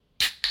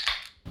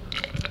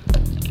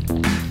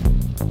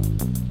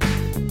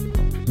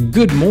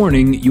Good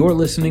morning. You're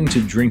listening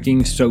to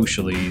Drinking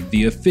Socially,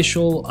 the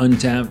official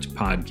Untappd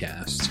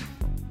podcast.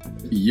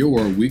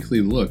 Your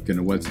weekly look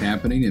into what's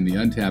happening in the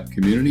Untappd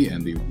community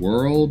and the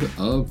world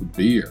of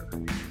beer.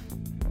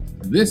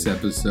 This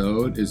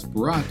episode is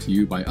brought to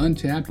you by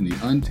Untappd and the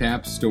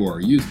Untappd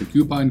store. Use the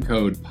coupon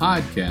code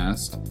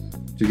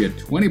PODCAST to get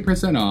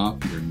 20% off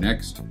your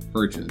next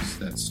purchase.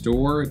 That's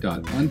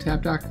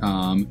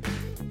store.untappd.com.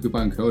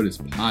 Coupon code is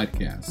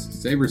podcast.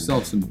 Save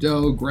yourself some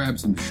dough, grab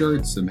some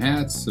shirts, some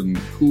hats, some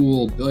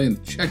cool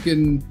billionth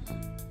check-in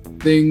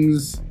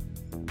things,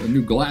 a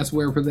new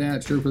glassware for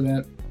that, shirt for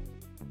that.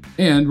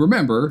 And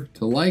remember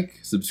to like,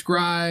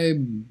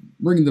 subscribe,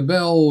 ring the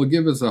bell,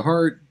 give us a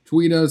heart,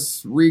 tweet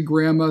us,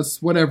 regram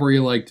us, whatever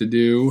you like to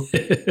do.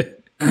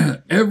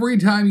 Every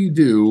time you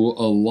do,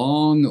 a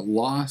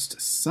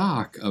long-lost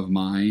sock of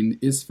mine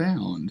is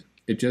found.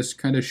 It just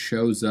kind of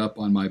shows up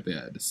on my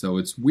bed. So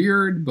it's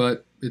weird,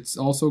 but it's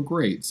also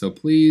great. So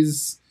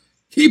please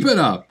keep it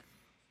up.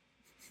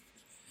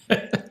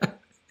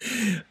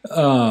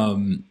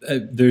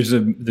 There's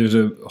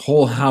a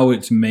whole how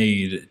it's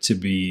made to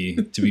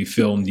be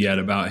filmed yet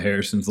about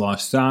Harrison's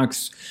lost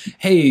socks.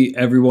 Hey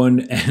everyone,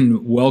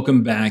 and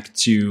welcome back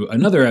to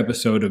another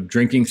episode of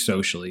Drinking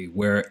Socially,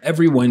 where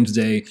every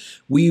Wednesday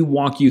we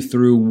walk you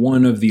through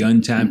one of the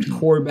Untappd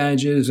core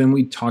badges and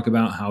we talk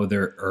about how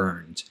they're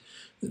earned.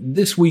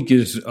 This week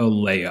is a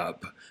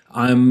layup.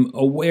 I'm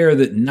aware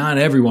that not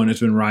everyone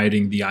has been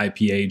riding the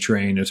IPA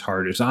train as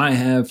hard as I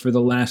have for the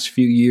last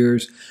few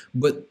years,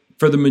 but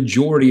for the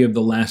majority of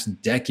the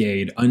last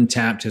decade,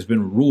 Untappd has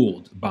been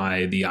ruled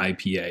by the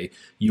IPA.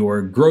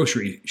 Your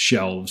grocery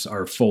shelves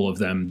are full of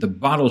them. The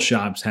bottle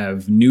shops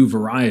have new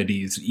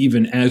varieties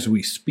even as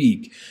we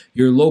speak.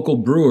 Your local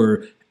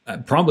brewer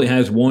probably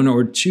has one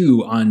or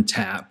two on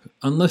tap.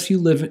 Unless you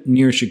live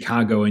near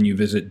Chicago and you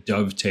visit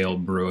Dovetail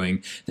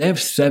Brewing, they have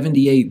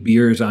 78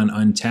 beers on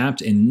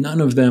Untappd and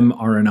none of them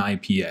are an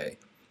IPA.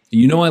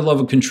 You know I love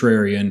a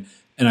contrarian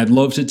and I'd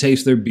love to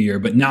taste their beer,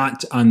 but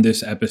not on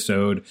this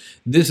episode.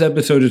 This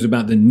episode is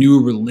about the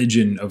new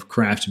religion of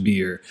craft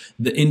beer,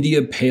 the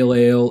India Pale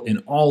Ale in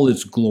all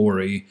its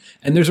glory.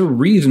 And there's a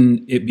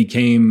reason it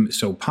became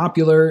so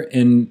popular,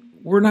 and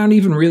we're not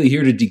even really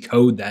here to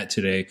decode that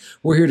today.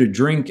 We're here to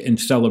drink and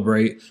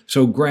celebrate.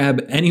 So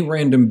grab any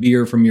random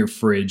beer from your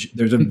fridge.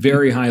 There's a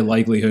very high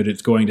likelihood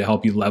it's going to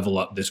help you level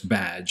up this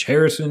badge.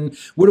 Harrison,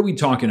 what are we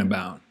talking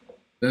about?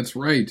 That's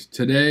right.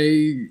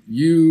 Today,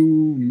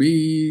 you,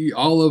 me,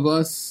 all of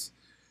us,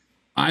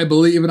 I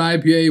believe in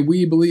IPA,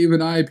 we believe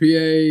in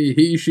IPA,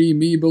 he, she,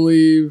 me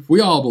believe,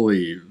 we all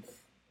believe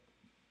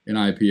in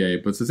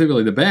IPA, but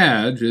specifically the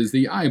badge is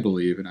the I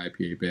Believe in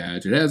IPA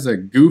badge. It has a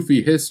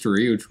goofy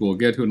history, which we'll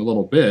get to in a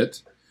little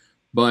bit,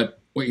 but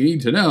what you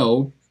need to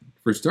know,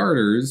 for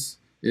starters,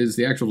 is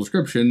the actual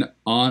description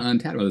on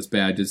Untappd about this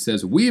badge. It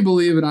says, we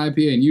believe in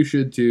IPA and you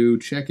should too.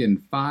 Check in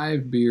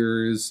 5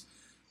 beers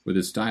with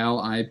a style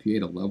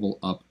IPA to level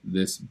up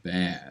this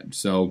badge.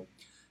 So,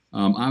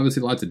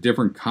 obviously lots of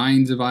different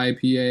kinds of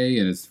IPA,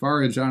 and as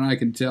far as John and I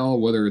can tell,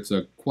 whether it's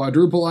a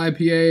quadruple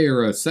IPA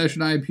or a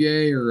session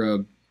IPA or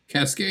a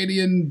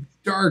Cascadian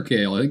Dark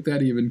Ale, I think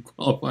that even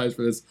qualifies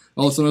for this,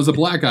 also known as a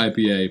black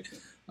IPA.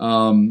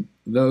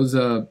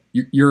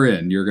 You're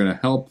in. You're going to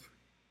help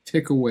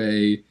tick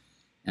away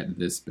at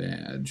this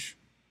badge.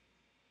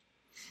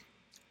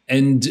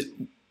 And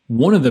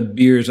one of the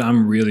beers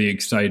I'm really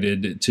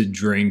excited to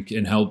drink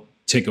and help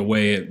tick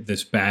away at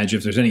this badge,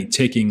 if there's any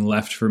ticking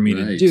left for me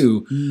to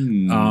do,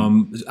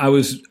 I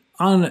was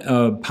on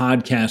a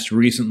podcast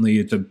recently.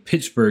 It's a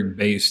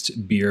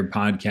Pittsburgh-based beer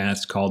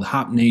podcast called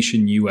Hop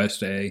Nation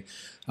USA.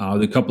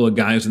 The couple of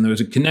guys, and there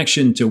was a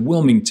connection to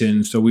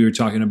Wilmington, so we were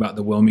talking about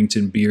the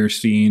Wilmington beer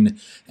scene,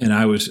 and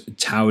I was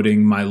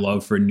touting my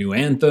love for New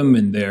Anthem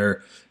and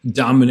their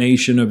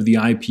domination of the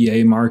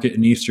IPA market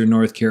in Eastern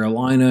North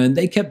Carolina, and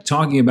they kept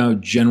talking about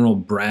General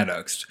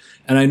Braddock's.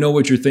 And I know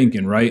what you're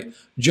thinking, right?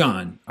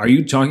 John, are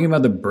you talking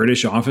about the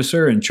British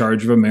officer in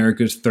charge of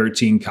America's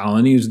 13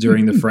 colonies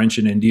during the French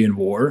and Indian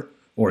War?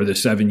 Or the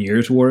 7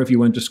 Years' War if you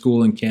went to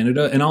school in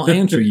Canada? And I'll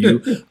answer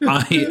you,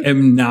 I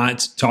am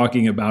not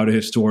talking about a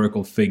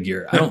historical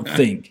figure. I don't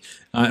think.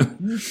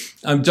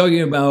 I'm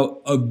talking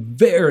about a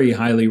very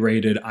highly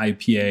rated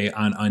IPA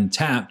on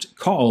Untappd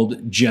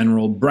called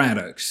General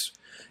Braddock's.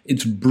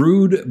 It's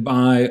brewed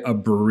by a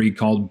brewery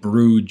called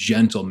Brew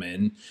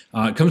Gentleman.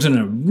 It comes in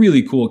a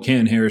really cool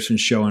can Harrison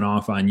showing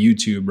off on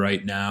YouTube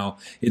right now.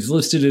 It's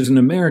listed as an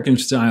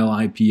American-style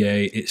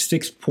IPA. It's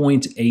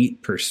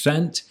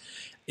 6.8%.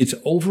 Its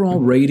overall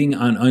rating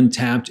on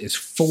Untappd is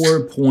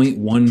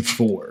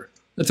 4.14.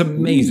 That's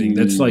amazing. Ooh.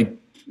 That's like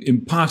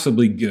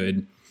impossibly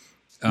good.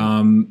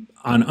 On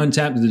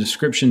Untappd, the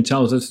description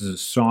tells us it's a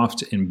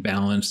soft and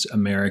balanced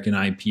American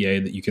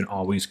IPA that you can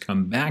always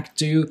come back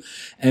to.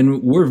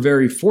 And we're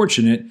very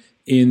fortunate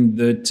in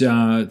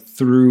that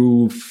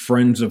through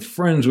friends of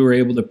friends, we were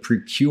able to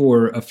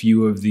procure a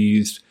few of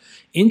these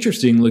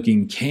interesting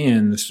looking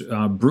cans.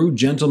 Brew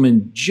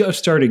Gentleman just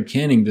started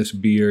canning this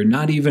beer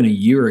not even a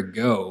year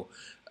ago.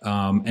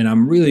 And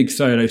I'm really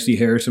excited. I see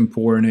Harrison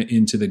pouring it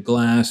into the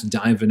glass,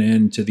 diving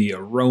into the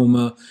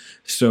aroma.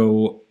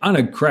 So I'm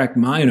going to crack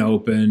mine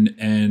open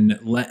and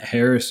let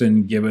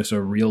Harrison give us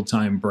a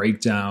real-time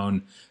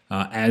breakdown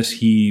as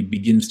he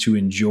begins to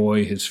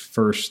enjoy his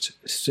first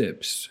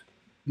sips.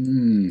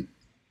 Ooh.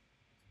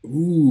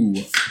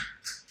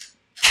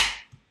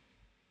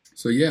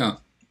 So yeah,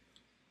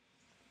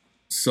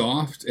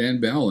 soft and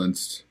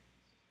balanced.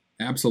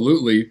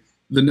 Absolutely.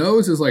 The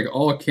nose is like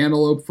all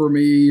cantaloupe for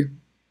me,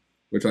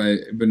 which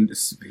I've been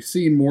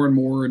seeing more and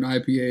more in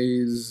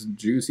IPAs,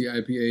 juicy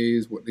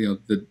IPAs.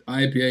 The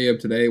IPA of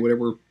today,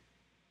 whatever,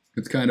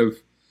 it's kind of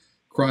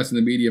crossing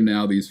the medium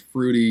now. These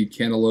fruity,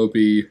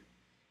 cantaloupe,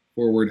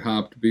 forward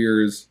hopped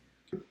beers.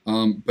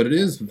 But it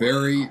is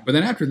very. But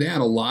then after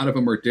that, a lot of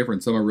them are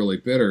different. Some are really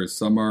bitter.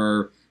 Some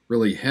are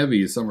really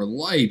heavy. Some are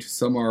light.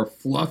 Some are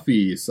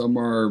fluffy. Some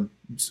are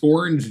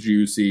orange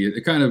juicy.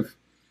 It kind of,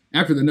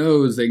 after the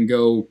nose, they can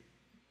go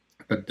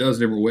a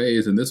dozen different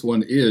ways. And this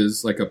one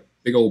is like a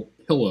big old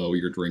pillow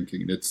you're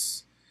drinking.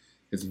 It's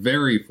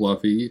very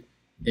fluffy,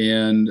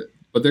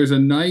 but there's a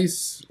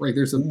nice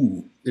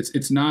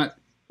it's not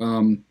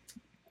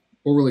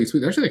overly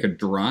sweet. There's actually like a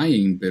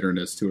drying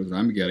bitterness to it that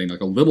I'm getting,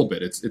 like a little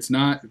bit. It's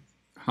not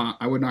hot.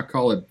 I would not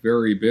call it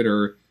very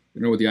bitter. I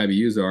don't know what the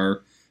IBUs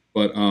are,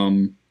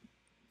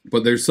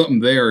 but there's something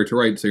there to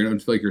right. So you don't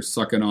feel like you're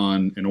sucking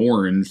on an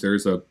orange.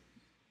 There's a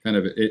kind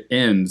of, it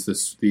ends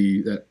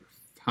that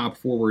hop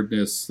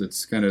forwardness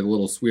that's kind of a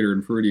little sweeter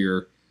and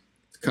fruitier.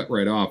 Cut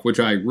right off, which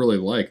I really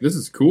like. This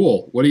is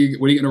cool. What are you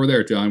getting over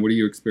there, John? What are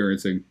you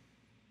experiencing?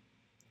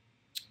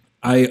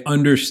 I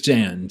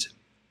understand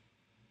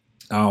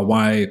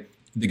why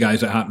the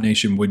guys at Hop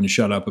Nation wouldn't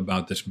shut up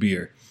about this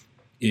beer.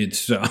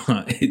 It's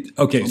okay.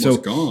 It's so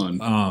gone.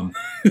 I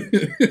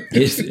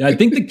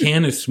think the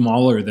can is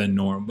smaller than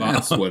normal.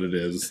 That's what it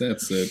is.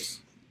 That's it.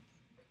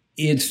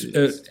 It's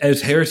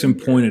as Harrison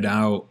pointed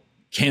out,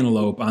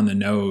 cantaloupe on the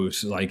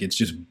nose, like it's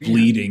just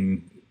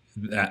bleeding.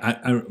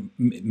 I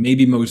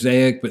maybe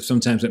mosaic, but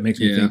sometimes it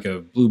makes me think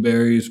of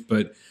blueberries.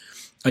 But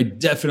I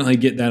definitely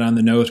get that on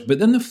the nose. But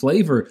then the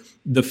flavor,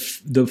 the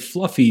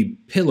fluffy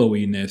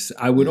pillowiness,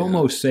 I would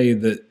almost say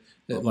that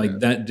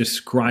that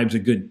describes a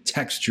good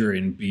texture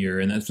in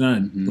beer. And that's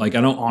not like,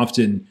 I don't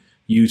often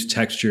use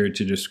texture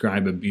to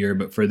describe a beer,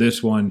 but for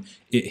this one,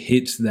 it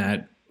hits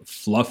that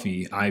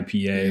fluffy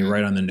IPA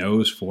right on the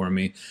nose for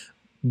me.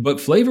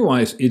 But flavor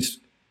wise, it's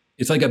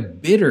like a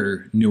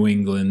bitter New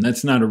England.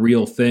 That's not a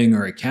real thing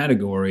or a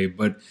category,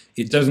 but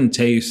it doesn't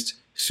taste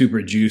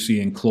super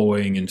juicy and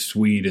cloying and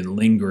sweet and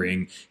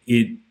lingering.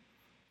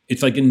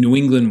 It's like a New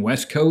England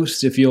West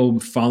Coast, if you'll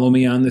follow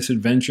me on this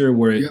adventure,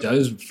 where it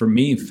does, for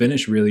me,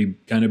 finish really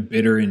kind of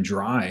bitter and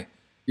dry.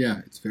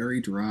 Yeah, it's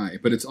very dry.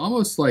 But it's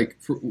almost like,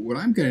 for what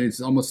I'm getting, it's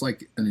almost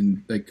like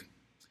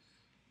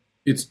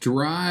it's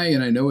dry,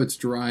 and I know it's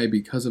dry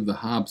because of the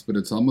hops, but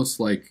it's almost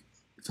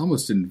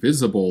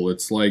invisible.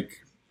 It's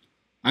like,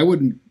 I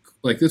wouldn't,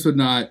 like, this would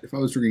not, if I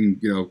was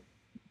drinking,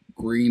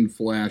 Green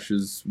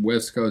Flash's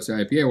West Coast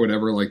IPA or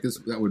whatever, like this,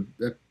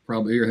 that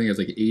probably, I think it's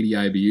like 80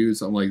 IBUs,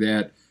 something like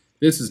that.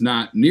 This is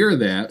not near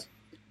that.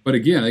 But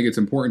again, I think it's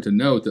important to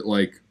note that,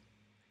 like,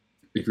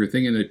 if you're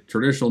thinking that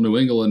traditional New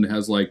England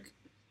has like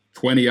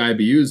 20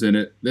 IBUs in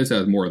it, this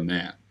has more than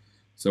that.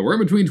 So we're in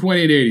between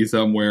 20 and 80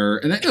 somewhere,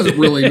 and that doesn't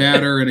really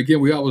matter. And again,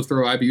 we always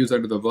throw IBUs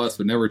under the bus,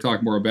 but never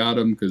talk more about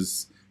them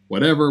because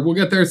whatever, we'll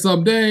get there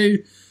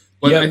someday.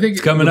 But I think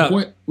it's coming up.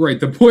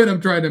 The point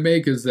I'm trying to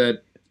make is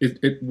that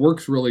it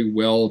works really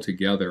well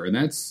together. And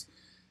that's,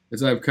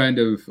 as I've kind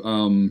of,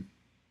 grown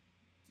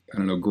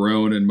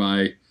in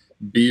my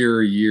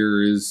beer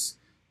years,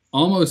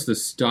 almost the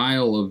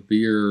style of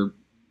beer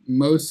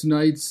most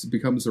nights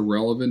becomes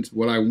irrelevant.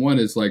 What I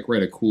want is like,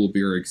 a cool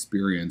beer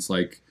experience.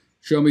 Like,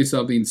 show me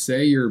something,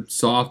 say you're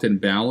soft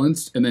and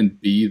balanced, and then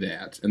be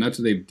that. And that's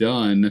what they've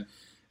done.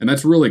 And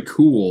that's really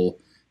cool.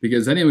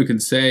 Because anyone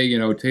can say,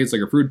 it tastes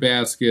like a fruit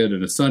basket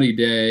and a sunny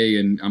day.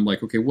 And I'm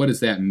like, okay, what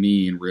does that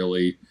mean,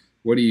 really?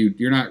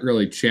 You're not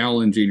really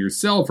challenging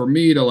yourself or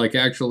me to, like,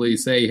 actually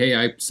say, hey,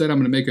 I said I'm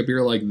going to make a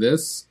beer like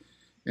this,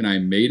 and I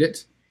made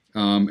it.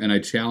 And I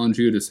challenge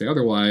you to say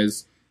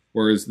otherwise.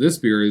 Whereas this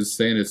beer is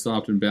saying it's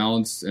soft and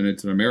balanced, and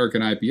it's an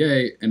American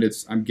IPA, and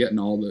I'm getting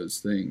all those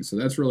things. So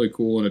that's really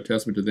cool and a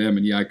testament to them.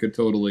 And yeah, I could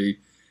totally,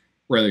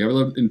 like, if I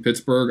lived in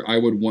Pittsburgh, I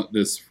would want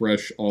this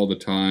fresh all the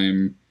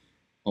time.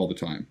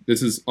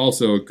 This is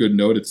also a good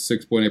note. It's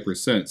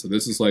 6.8%. So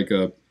this is like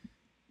a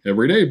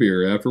everyday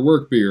beer, after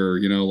work beer,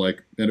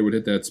 and it would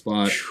hit that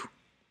spot.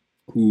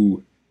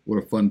 Ooh, what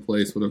a fun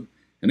place.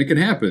 And it can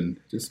happen.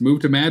 Just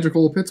move to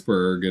magical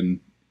Pittsburgh and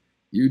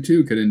you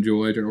too could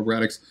enjoy General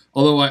Braddock's.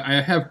 Although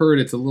I have heard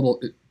it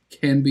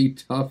can be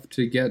tough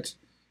to get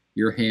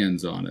your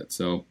hands on it.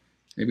 So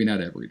maybe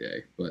not every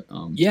day, but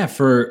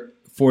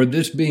for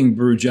this being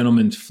Brew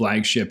Gentleman's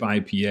flagship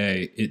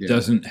IPA, it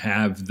doesn't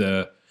have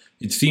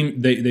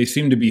they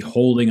seem to be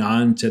holding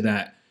on to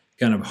that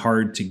kind of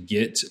hard to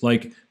get,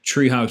 like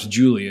Treehouse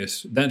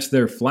Julius. That's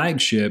their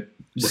flagship.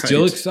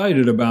 Still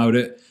excited about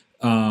it.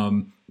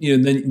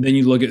 then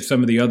you look at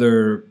some of the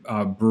other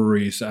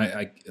breweries.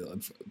 I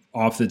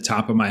off the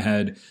top of my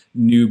head,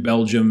 New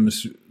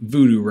Belgium's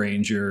Voodoo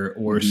Ranger,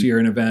 or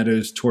Sierra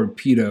Nevada's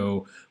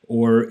Torpedo,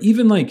 or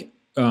even like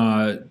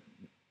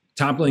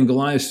Toppling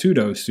Goliath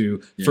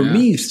Pseudo-Sue. For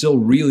me, still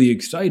really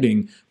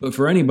exciting. But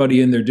for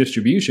anybody in their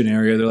distribution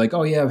area, they're like,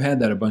 oh yeah, I've had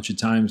that a bunch of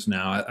times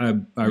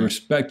now. I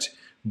respect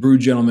Brew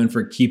Gentlemen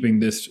for keeping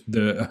this,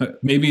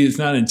 maybe it's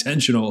not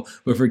intentional,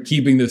 but for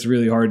keeping this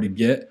really hard to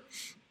get.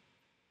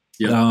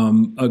 Yep.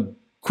 A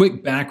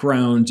quick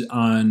background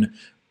on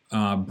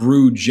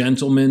Brew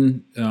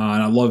Gentlemen, and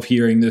I love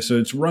hearing this. So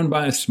it's run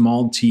by a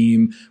small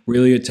team,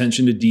 really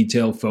attention to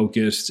detail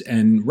focused,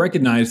 and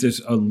recognized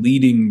as a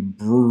leading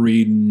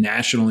brewery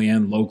nationally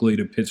and locally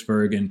to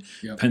Pittsburgh and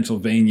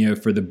Pennsylvania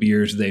for the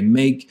beers they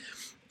make.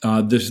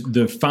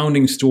 The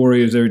founding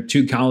story is there are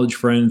two college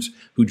friends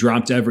who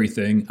dropped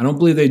everything. I don't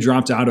believe they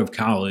dropped out of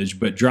college,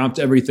 but dropped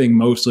everything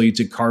mostly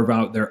to carve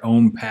out their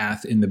own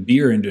path in the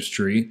beer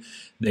industry.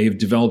 They've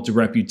developed a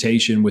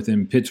reputation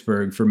within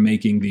Pittsburgh for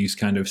making these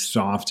kind of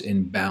soft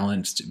and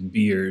balanced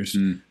beers,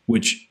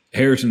 which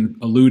Harrison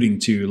alluding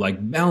to,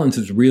 like balance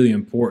is really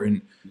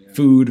important. Yeah.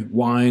 Food,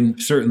 wine,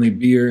 certainly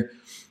beer.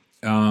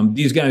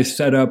 These guys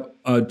set up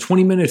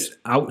 20 minutes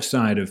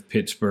outside of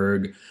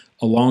Pittsburgh,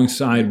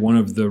 alongside one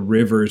of the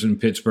rivers in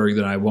Pittsburgh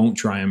that I won't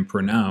try and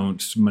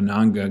pronounce,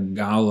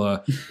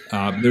 Monongahela.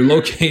 They're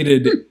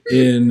located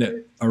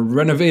in a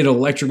renovated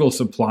electrical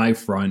supply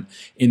front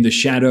in the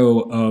shadow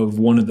of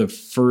one of the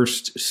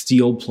first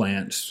steel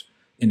plants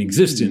in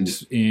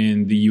existence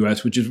in the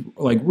U.S., which is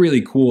like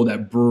really cool,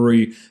 that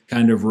brewery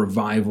kind of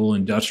revival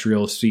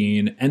industrial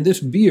scene. And this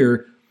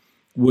beer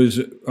was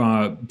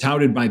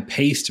touted by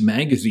Paste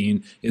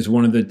magazine as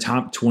one of the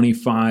top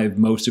 25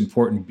 most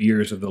important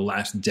beers of the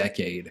last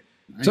decade.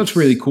 Nice. So it's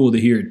really cool to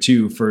hear,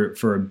 too,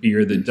 for a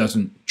beer that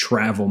doesn't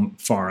travel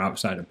far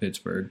outside of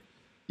Pittsburgh.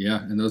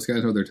 Yeah, and those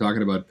guys, what they're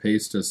talking about,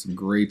 Paste does some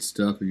great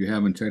stuff. If you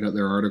haven't checked out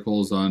their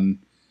articles on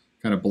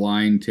kind of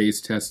blind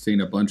taste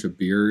testing a bunch of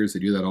beers, they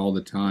do that all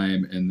the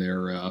time, and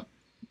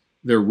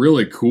they're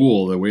really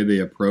cool the way they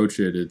approach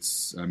it.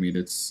 It's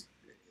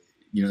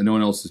no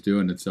one else is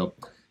doing it, so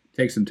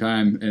take some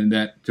time, and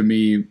that to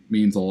me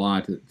means a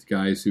lot. It's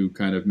guys who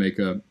kind of make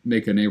a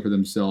name for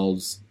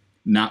themselves,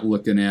 not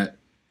looking at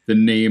the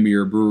name of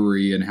your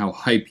brewery and how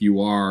hype you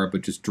are,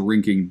 but just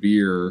drinking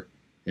beer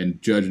and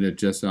judging it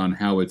just on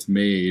how it's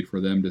made.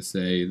 For them to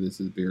say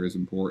beer is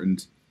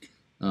important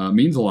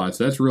means a lot.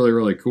 So that's really,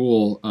 really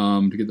cool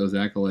to get those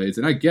accolades.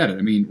 And I get it.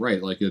 I mean,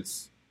 right, like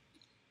it's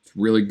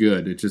really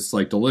good. It's just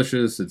like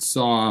delicious. It's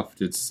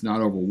soft. It's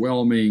not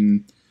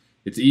overwhelming.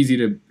 It's easy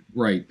to,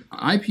 right.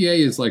 IPA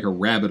is like a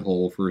rabbit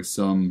hole for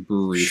some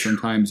breweries.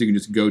 Sometimes you can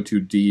just go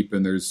too deep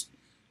and there's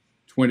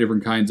 20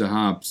 different kinds of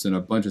hops and a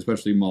bunch of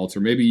specialty malts, or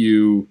maybe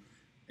you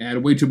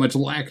add way too much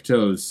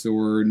lactose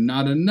or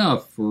not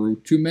enough or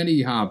too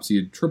many hops.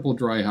 You triple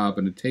dry hop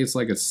and it tastes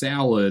like a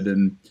salad.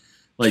 And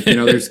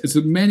there's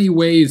many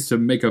ways to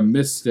make a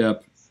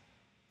misstep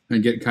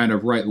and get kind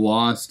of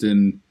lost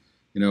in,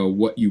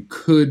 what you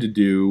could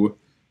do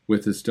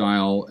with the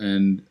style.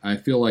 And I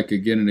feel like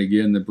again and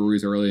again, the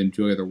breweries I really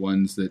enjoy are the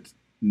ones that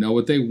know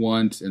what they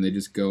want and they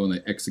just go and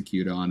they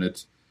execute on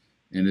it.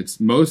 And it's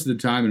most of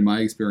the time, in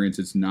my experience,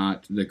 it's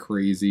not the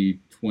crazy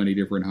 20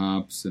 different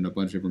hops and a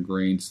bunch of different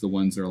grains. The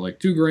ones that are like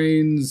 2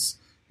 grains,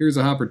 here's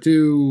a hop or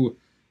 2,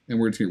 and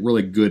we're just getting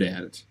really good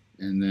at it.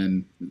 And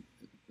then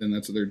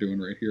that's what they're doing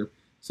right here.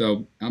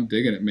 So I'm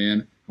digging it,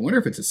 man. I wonder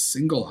if it's a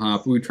single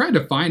hop. We tried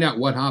to find out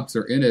what hops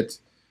are in it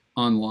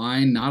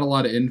online. Not a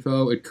lot of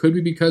info. It could be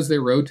because they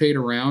rotate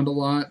around a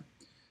lot,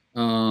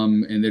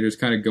 and they're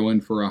just kind of going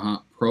for a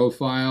hop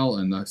profile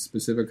and the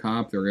specific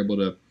hop. They're able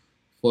to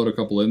float a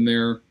couple in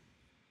there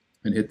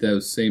and hit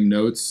those same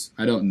notes.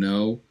 I don't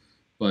know.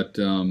 But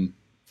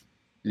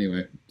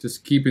anyway,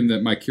 just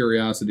keeping my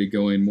curiosity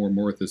going more and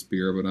more with this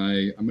beer. But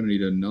I'm going to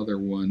need another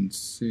one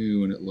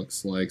soon, it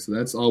looks like. So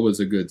that's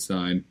always a good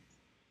sign.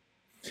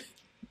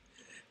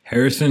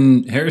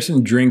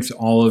 Harrison drinks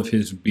all of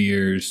his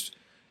beers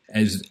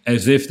as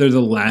if they're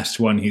the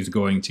last one he's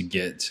going to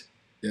get.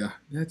 Yeah,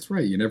 that's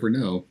right. You never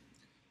know.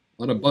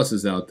 A lot of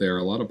buses out there,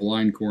 a lot of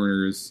blind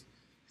corners.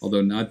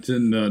 Although not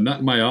in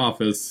my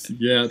office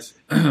yet.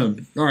 All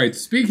right,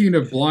 speaking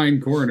of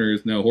blind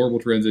corners, now horrible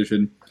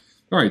transition.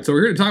 All right, so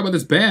we're here to talk about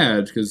this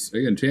badge, because,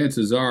 again,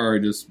 chances are,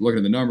 just looking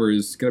at the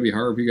numbers, it's going to be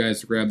hard for you guys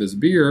to grab this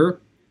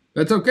beer.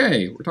 That's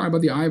okay. We're talking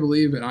about the I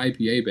Believe in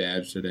IPA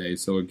badge today.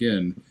 So,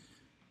 again,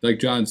 like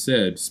John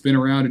said, spin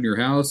around in your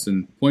house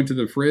and point to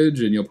the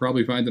fridge, and you'll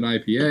probably find an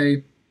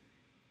IPA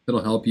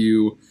that'll help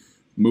you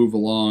move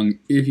along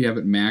if you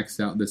haven't maxed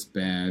out this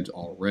badge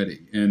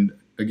already. And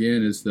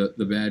again, as the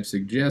badge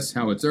suggests,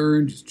 how it's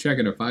earned, just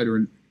checking a 5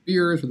 different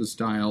beers with a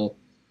style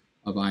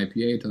of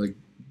IPA to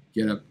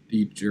get up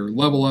each or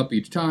level up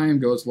each time,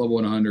 goes level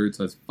 100,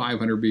 so that's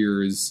 500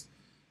 beers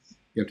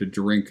you have to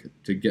drink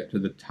to get to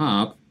the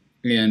top.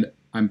 And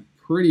I'm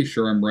pretty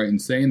sure I'm right in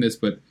saying this,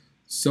 but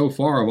so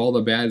far of all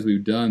the badges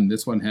we've done,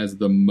 this one has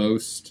the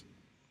most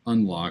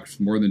unlocked.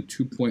 More than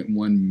 2.1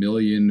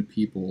 million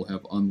people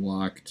have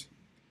unlocked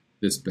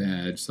this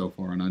badge so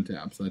far on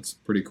Untappd. So that's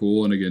pretty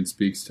cool. And again,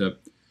 speaks to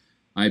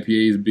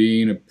IPAs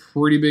being a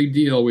pretty big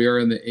deal. We are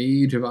in the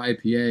age of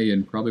IPA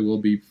and probably will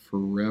be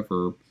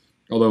forever.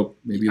 Although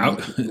maybe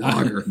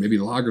maybe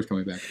the lager's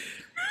coming back.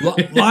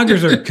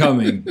 Lagers are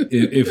coming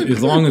if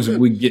as long as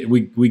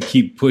we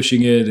keep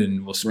pushing it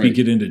and we'll speak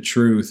it into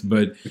truth.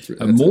 But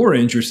more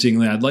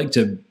interestingly, I'd like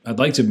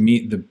to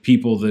meet the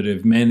people that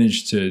have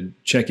managed to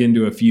check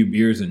into a few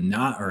beers and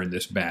not earn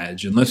this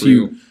badge, unless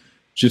you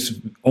just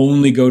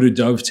only go to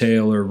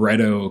Dovetail or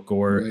Red Oak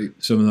or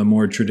some of the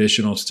more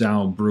traditional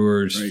style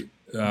brewers.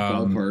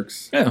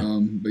 Ballparks.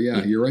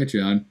 But you're right,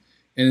 John.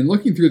 And in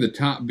looking through the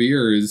top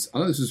beers, I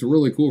thought this is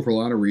really cool for a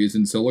lot of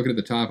reasons. So looking at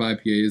the top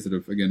IPAs that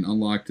have, again,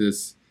 unlocked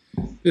this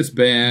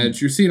badge,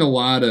 you're seeing a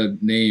lot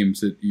of names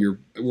that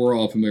we're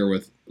all familiar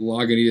with.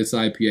 Lagunitas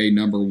IPA,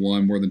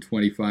 #1, more than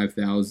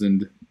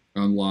 25,000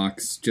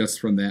 unlocks just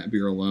from that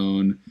beer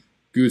alone.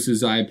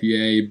 Goose's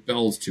IPA,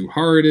 Bell's Two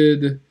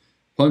Hearted,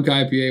 Punk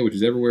IPA, which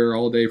is everywhere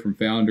all day from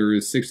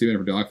Founders, 60 Minute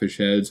for Dogfish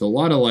Head. So a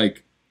lot of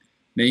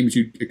names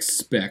you'd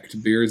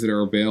expect, beers that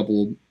are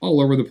available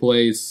all over the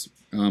place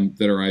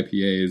that are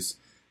IPAs.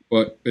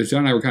 But as John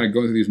and I were kind of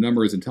going through these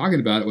numbers and talking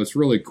about it, what's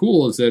really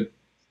cool is that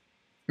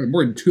there are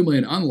more than 2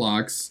 million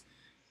unlocks,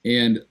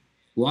 and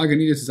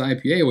Lagunitas'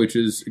 IPA, which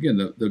is, again,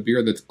 the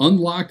beer that's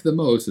unlocked the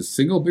most, a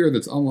single beer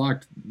that's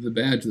unlocked the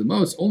badge the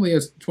most, only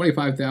has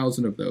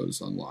 25,000 of those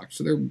unlocked.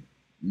 So they're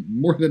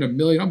more than 1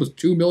 million, almost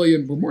 2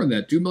 million, or more than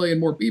that, 2 million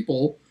more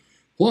people,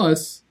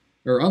 plus,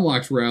 or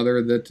unlocks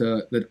rather,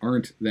 that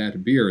aren't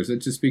that beers. It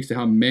just speaks to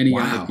how many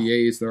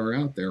IPAs there are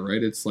out there,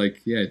 right? It's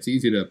it's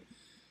easy to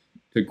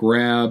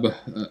grab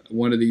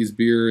one of these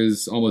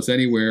beers almost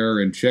anywhere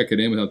and check it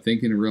in without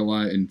thinking and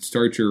realize, and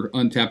start your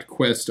Untappd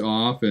quest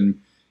off and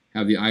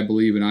have the I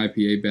Believe in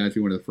IPA badge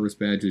be one of the first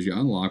badges you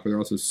unlock. But there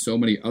are also so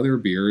many other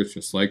beers,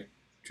 just like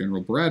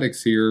General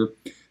Braddock's here,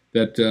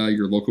 that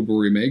your local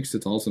brewery makes.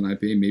 It's also an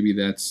IPA. Maybe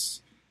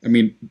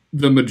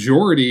the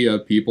majority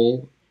of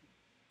people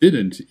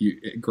didn't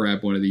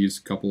grab one of these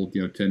couple,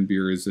 10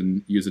 beers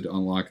and use it to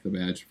unlock the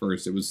badge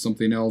first. It was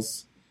something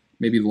else,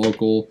 maybe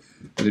local.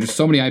 There's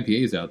so many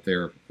IPAs out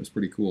there. It's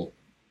pretty cool.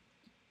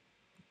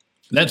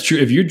 That's true.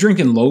 If you're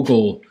drinking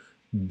local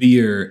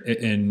beer,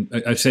 and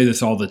I say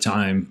this all the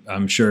time,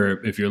 I'm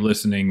sure if you're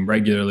listening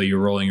regularly, you're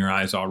rolling your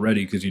eyes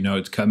already because you know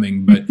it's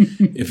coming. But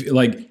if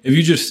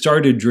you just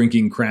started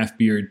drinking craft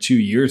beer 2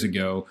 years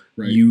ago,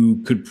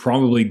 you could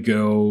probably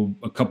go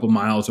a couple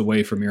miles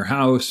away from your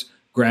house,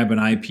 grab an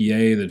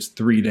IPA that's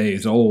 3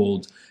 days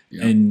old,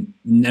 and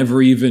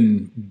never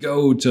even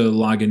go to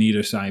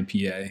Lagunitas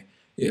IPA.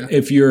 Yeah.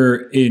 If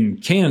you're in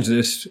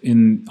Kansas,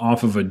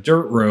 off of a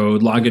dirt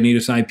road,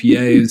 Lagunitas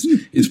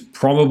IPA is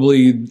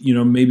probably,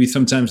 maybe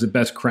sometimes the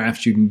best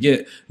craft you can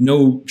get.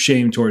 No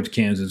shame towards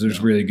Kansas. There's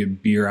really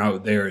good beer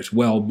out there as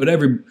well. But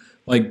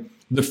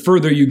the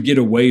further you get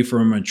away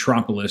from a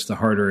metropolis, the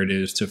harder it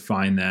is to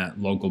find that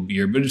local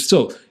beer. But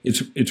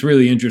it's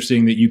really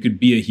interesting that you could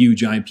be a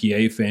huge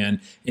IPA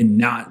fan and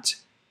not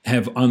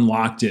have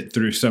unlocked it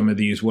through some of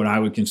these, what I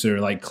would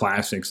consider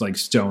classics like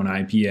Stone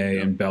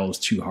IPA and Bell's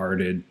Two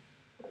Hearted.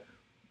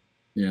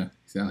 Yeah,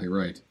 exactly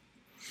right.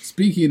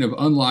 Speaking of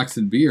unlocks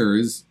and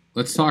beers,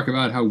 let's talk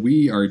about how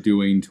we are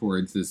doing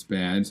towards this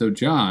badge. So,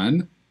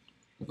 John,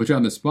 I'll put you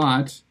on the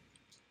spot.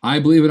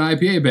 I Believe in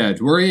IPA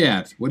badge. Where are you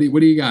at? What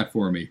do you got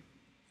for me?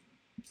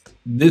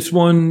 This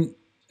one,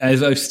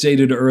 as I've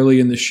stated early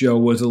in the show,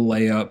 was a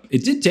layup.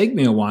 It did take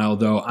me a while,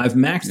 though. I've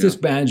maxed this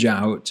badge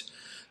out,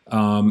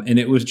 and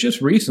it was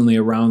just recently,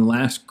 around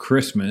last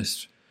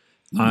Christmas,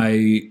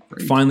 I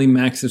finally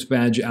maxed this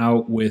badge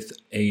out with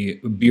a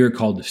beer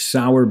called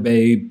Sour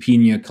Bay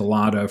Pina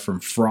Colada from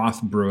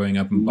Froth Brewing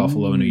up in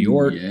Buffalo, New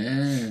York.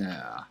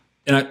 Yeah.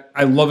 And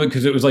I love it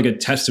because it was like a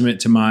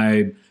testament to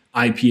my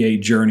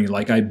IPA journey.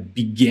 I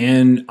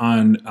began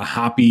on a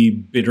hoppy,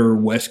 bitter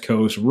West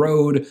Coast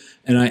road,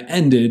 and I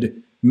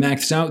ended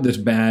maxed out this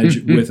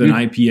badge with an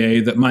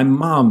IPA that my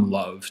mom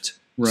loved.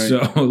 Right. So,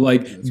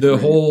 the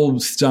whole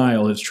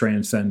style has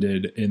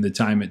transcended in the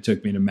time it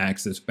took me to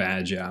max this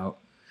badge out.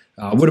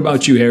 What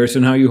about you,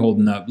 Harrison? How are you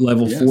holding up?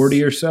 Level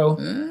 40 or so?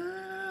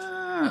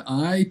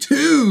 I,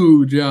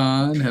 too,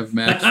 John, have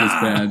maxed this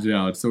badge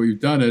out. So we've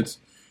done it.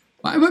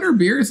 500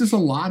 beers is a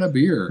lot of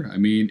beer. I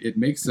mean, it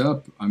makes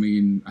up, I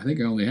think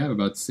I only have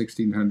about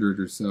 1,600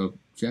 or so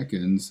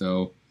check-ins.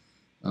 So,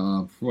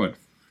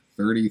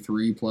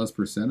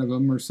 33+% of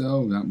them or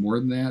so, not more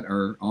than that,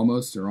 or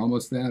almost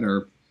that,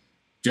 are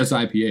just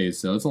IPAs.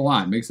 So it's a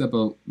lot. It makes up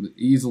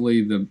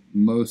easily the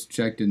most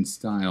checked-in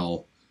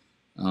style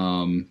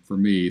for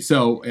me.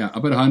 So up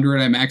at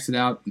 100, I maxed it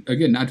out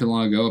again not too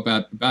long ago,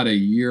 about a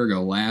year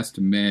ago, last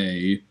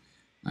May.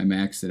 I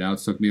maxed it out.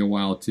 It took me a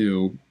while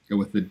too.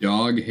 With the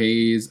Dog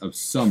Haze of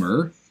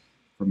Summer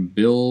from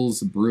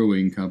Bill's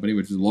Brewing Company,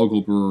 which is a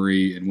local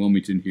brewery in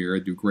Wilmington here.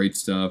 They do great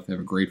stuff. They have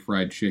a great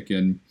fried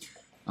chicken.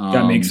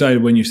 Got me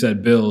excited when you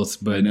said Bill's,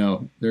 but I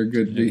know they're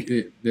good.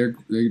 They're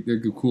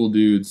good, cool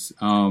dudes.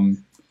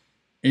 And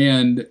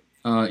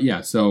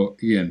Yeah, so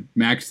again,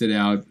 maxed it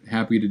out.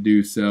 Happy to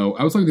do so.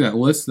 I was looking at that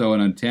list though,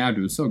 and Untapped,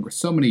 it was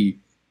so many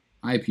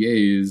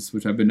IPAs,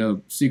 which I've been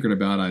no secret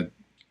about. I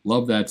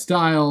love that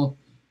style.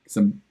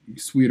 Some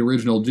sweet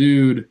original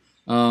dude.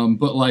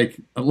 But like,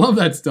 I love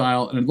that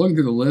style. And I'm looking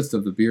through the list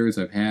of the beers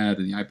I've had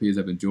and the IPAs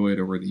I've enjoyed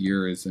over the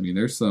years. I mean,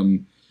 there's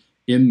some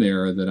in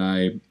there that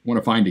I want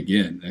to find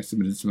again. There's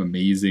some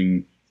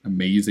amazing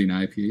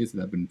IPAs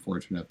that I've been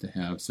fortunate enough to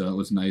have. So that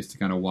was nice to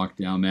kind of walk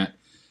down that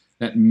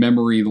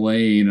memory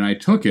lane. And I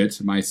took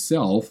it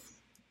myself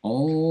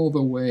all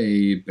the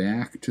way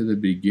back to the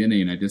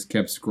beginning. I just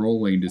kept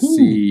scrolling to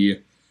see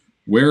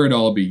where it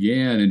all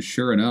began. And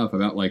sure enough,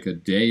 about like a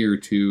day or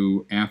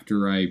two after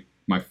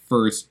my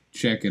first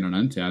check-in on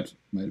Untapped,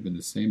 might have been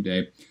the same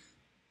day,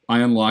 I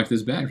unlocked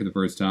this bag for the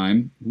first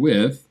time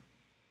with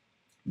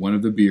one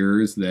of the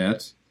beers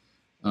that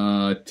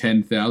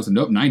 19,000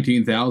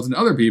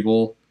 other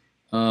people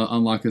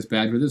unlocked this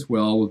badge with as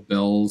well, with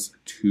Bell's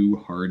Two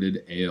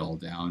Hearted Ale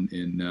down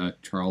in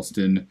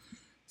Charleston,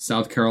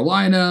 South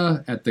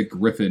Carolina at the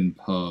Griffin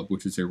Pub,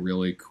 which is a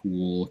really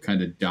cool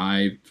kind of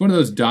dive. It's one of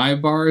those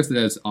dive bars that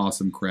has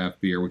awesome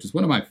craft beer, which is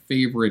one of my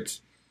favorite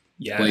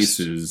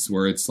places,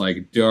 where it's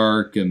like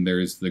dark and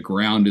the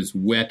ground is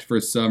wet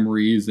for some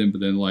reason,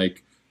 but then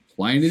like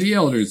Pliny the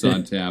Elder's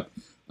on tap.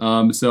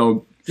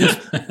 So just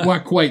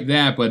not quite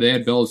that, but they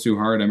had Bell's Two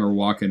Hearted. I remember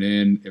walking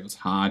in, it was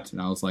hot, and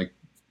I was like,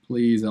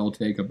 please, I'll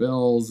take a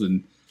Bell's,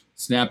 and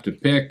snapped a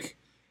pick.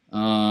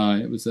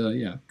 It was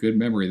a good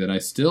memory that I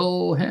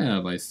still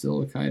have. I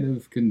still kind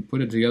of can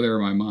put it together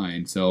in my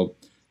mind. So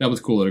that was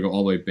cool to go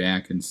all the way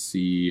back and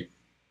see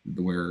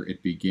where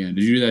it began.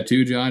 Did you do that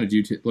too, John? Did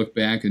you look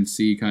back and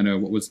see kind of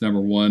what was number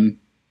one?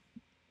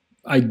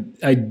 I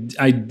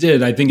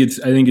did. I think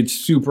it's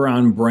super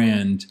on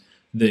brand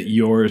that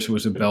yours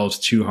was a Bell's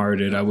Two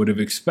Hearted. I would have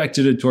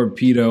expected a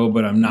Torpedo,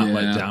 but I'm not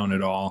let down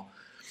at all.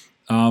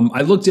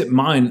 I looked at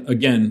mine,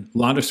 again, a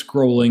lot of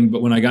scrolling,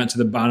 but when I got to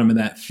the bottom of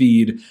that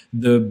feed,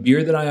 the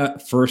beer that I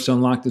first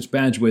unlocked this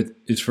badge with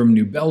is from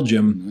New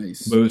Belgium,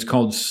 but it was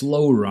called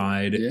Slow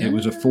Ride. Yeah. It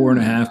was a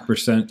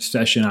 4.5%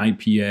 session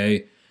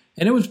IPA,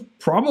 and it was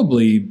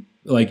probably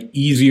like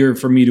easier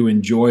for me to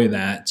enjoy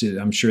that.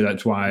 I'm sure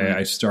that's why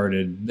I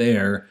started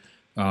there.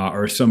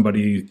 Or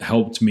somebody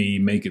helped me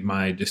make it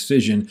my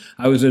decision.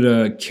 I was at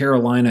a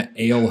Carolina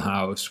Ale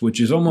House, which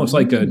is almost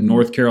like a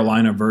North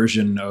Carolina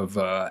version of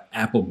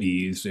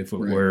Applebee's, if it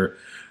were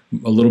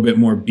a little bit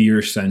more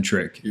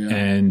beer-centric. Yeah.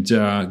 And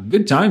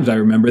good times, I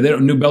remember.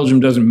 New Belgium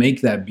doesn't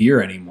make that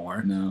beer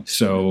anymore. No.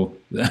 So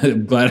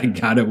I'm glad I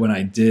got it when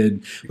I did.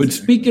 Exactly. But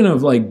speaking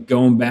of like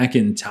going back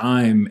in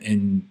time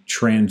and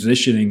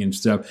transitioning and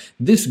stuff,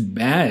 this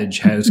badge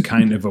has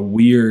kind of a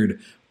weird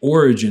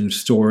origin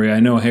story. I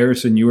know,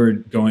 Harrison, you were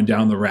going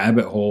down the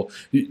rabbit hole.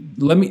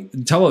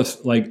 Tell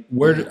us, like,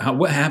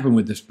 what happened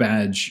with this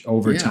badge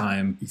over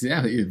time?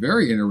 Exactly. It's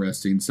very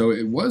interesting. So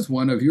it was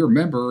one of, you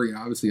remember,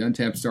 obviously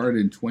Untapped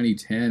started in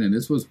 2010, and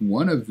this was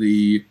one of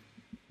the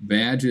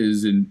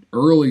badges in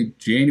early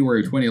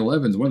January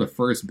 2011. One of the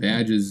first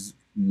badges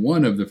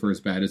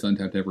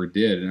Untapped ever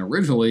did. And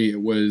originally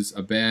it was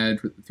a badge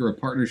through a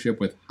partnership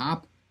with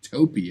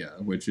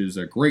Hoptopia, which is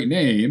a great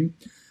name.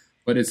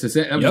 But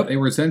they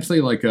were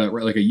essentially like a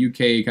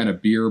UK kind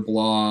of beer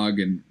blog,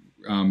 and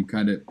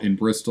kind of in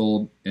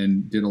Bristol,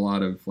 and did a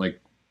lot of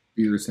like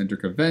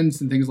beer-centric events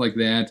and things like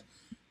that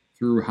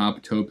through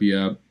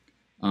Hoptopia,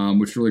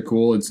 which is really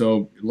cool. And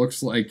so it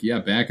looks like,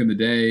 back in the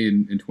day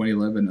in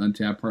 2011,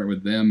 Untapped partnered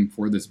with them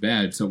for this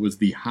badge. So it was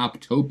the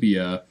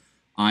Hoptopia,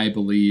 I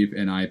believe,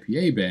 an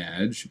IPA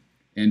badge.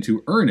 And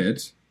to earn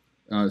it,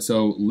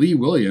 so Lee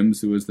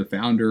Williams, who was the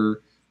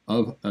founder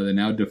of the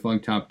now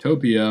defunct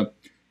Hoptopia,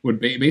 would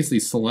basically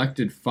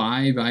selected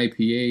 5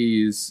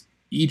 IPAs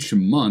each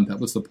month. That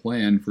was the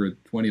plan for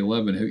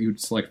 2011. He would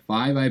select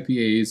 5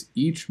 IPAs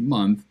each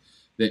month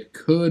that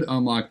could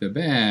unlock the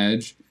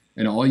badge,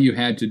 and all you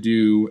had to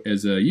do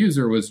as a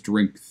user was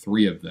drink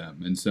 3 of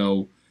them. And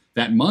so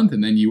that month,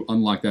 and then you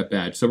unlock that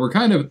badge. So we're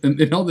kind of,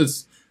 in all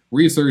this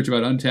research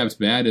about Untapped's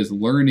badge, is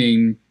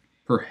learning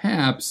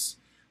perhaps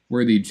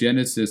where the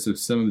genesis of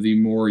some of the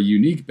more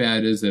unique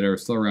badges that are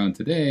still around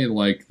today,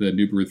 like the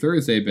New Brew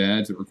Thursday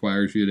badge that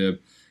requires you to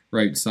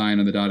sign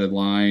on the dotted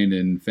line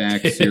and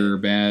fax your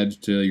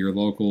badge to your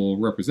local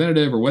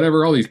representative or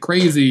whatever. All these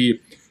crazy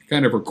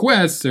kind of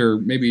requests are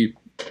maybe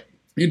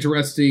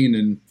interesting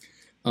and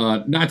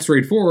not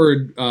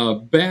straightforward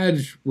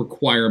badge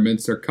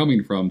requirements are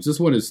coming from. So this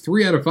one is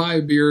 3 out of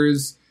 5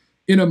 beers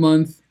in a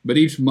month, but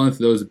each month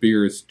those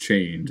beers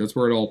change. That's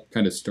where it all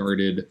kind of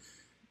started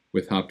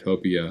with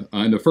Hoptopia.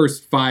 And the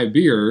first 5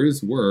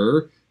 beers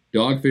were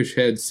Dogfish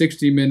Head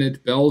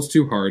 60-Minute Bell's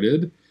Two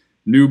Hearted,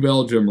 New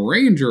Belgium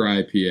Ranger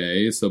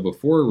IPA, so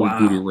before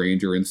Voodoo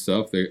Ranger and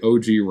stuff, the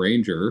OG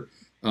Ranger,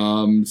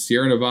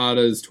 Sierra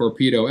Nevada's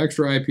Torpedo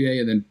Extra IPA,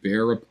 and then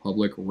Bear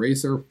Republic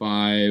Racer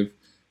 5,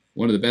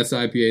 one of the best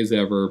IPAs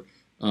ever.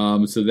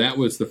 So that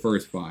was the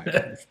first 5, which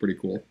is pretty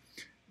cool.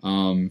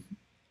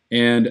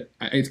 And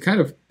it's kind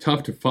of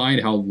tough to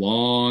find how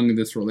long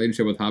this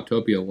relationship with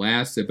Hoptopia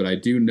lasted, but I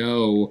do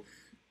know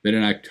Then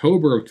in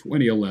October of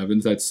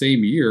 2011, so that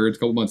same year, it's a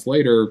couple months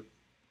later,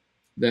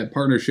 that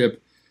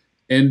partnership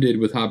ended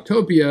with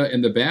Hoptopia,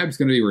 and the badge is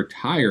going to be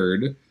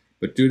retired.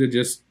 But due to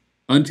just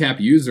Untappd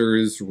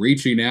users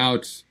reaching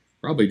out,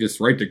 probably just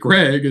right to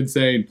Greg and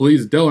saying,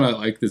 please don't, I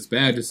like this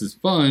badge, this is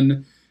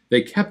fun,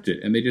 they kept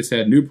it. And they just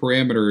had new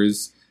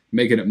parameters,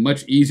 making it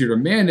much easier to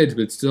manage,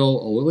 but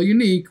still a little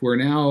unique, where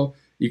now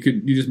you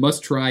just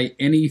must try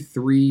any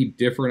 3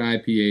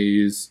 different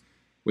IPAs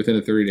within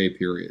a 30-day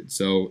period.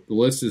 So the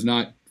list is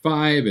not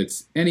 5,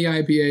 it's any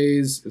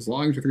IPAs, as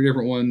long as you're 3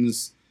 different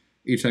ones.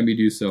 Each time you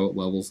do so, it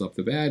levels up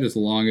the badge, as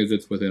long as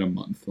it's within a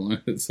month.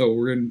 So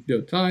we're going to do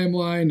a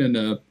timeline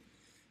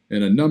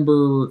and a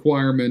number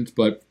requirement,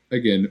 but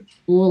again,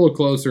 a little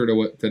closer to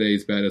what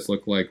today's badges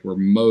look like, where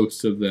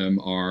most of them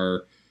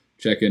are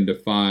check into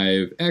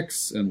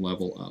 5X and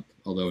level up.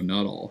 Although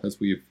not all, as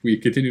we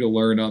continue to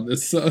learn on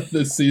this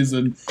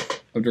season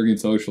of Drinking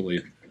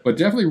Socially. But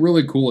definitely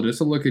really cool just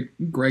to look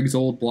at Greg's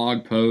old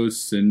blog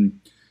posts and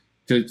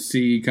to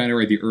see kind of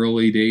like the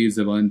early days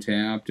of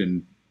Untappd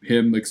and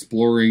him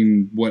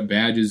exploring what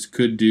badges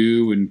could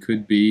do and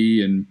could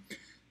be, and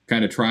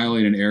kind of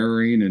trialing and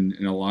erroring, and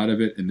a lot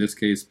of it, in this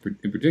case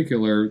in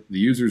particular, the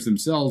users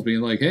themselves being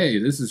like, hey,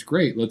 this is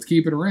great, let's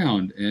keep it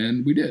around.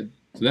 And we did.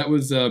 So that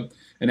was, and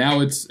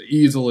now it's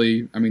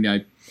easily,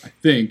 I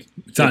think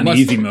it's on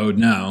easy mode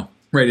now.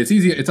 Right, it's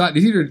easy. It's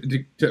easier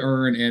to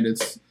earn, and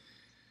it's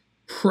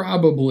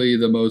probably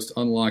the most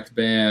unlocked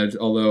badge.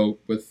 Although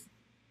with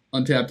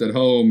Untappd at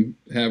Home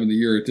having the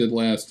year it did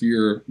last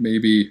year,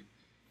 maybe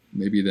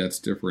that's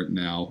different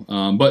now.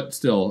 But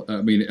still,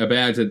 a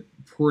badge that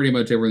pretty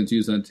much everyone that's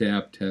used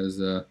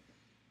Untappd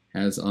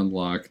has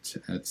unlocked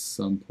at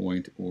some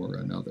point or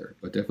another.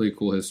 But definitely a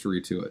cool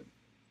history to it.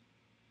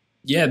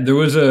 Yeah, there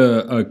was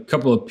a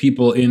couple of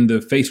people in the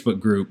Facebook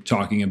group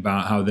talking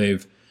about how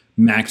they've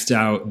maxed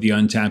out the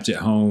Untappd at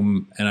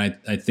Home, and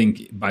I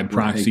think by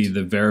proxy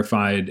the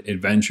Verified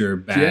Adventure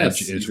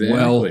badge as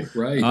well.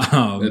 Right,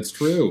 that's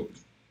true.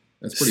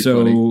 That's pretty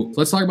funny. So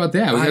let's talk about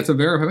that. We got some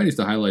Verified menus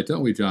to highlight,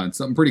 don't we, John?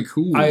 Something pretty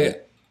cool.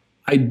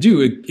 I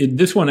do.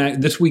 This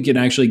week it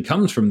actually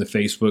comes from the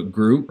Facebook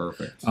group.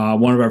 Perfect.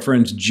 One of our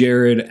friends,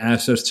 Jared,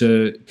 asked us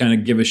to kind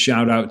of give a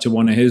shout out to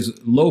one of his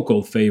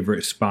local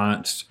favorite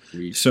spots.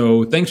 Sweet.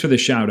 So thanks for the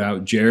shout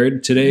out,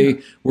 Jared. Today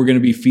we're going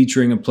to be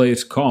featuring a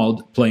place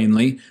called,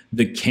 plainly,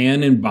 the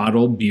Can and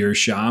Bottle Beer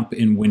Shop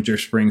in Winter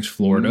Springs,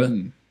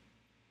 Florida.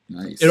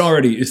 Nice. It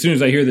already, as soon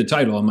as I hear the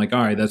title, I'm like, all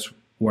right, that's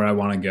where I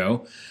want to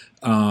go.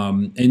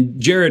 And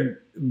Jared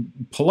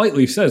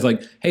politely says,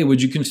 like, hey,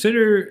 would you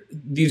consider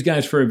these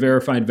guys for a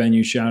verified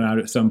venue shout out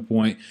at some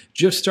point?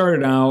 Just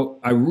started out.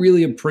 I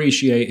really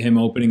appreciate him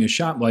opening a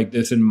shop like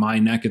this in my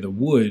neck of the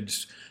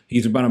woods.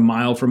 He's about a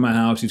mile from my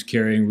house. He's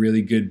carrying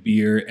really good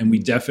beer, and we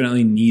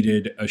definitely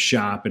needed a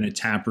shop and a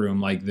tap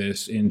room like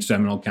this in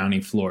Seminole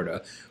County,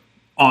 Florida.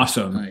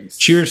 Awesome. Nice.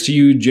 Cheers to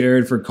you,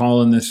 Jared, for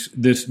calling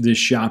this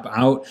shop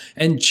out.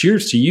 And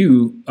cheers to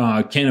you,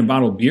 Can and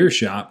Bottle Beer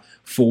Shop,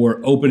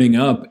 for opening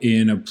up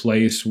in a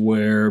place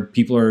where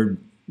people are,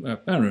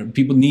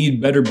 people need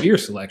better beer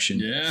selection.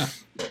 Yeah.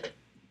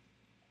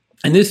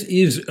 And this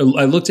is,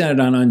 I looked at it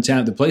on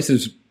Untappd. The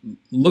place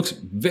looks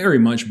very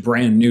much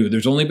brand new.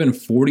 There's only been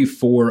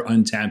 44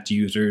 Untappd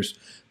users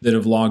that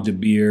have logged a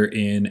beer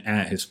in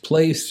at his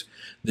place.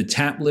 The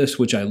tap list,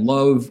 which I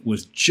love,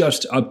 was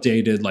just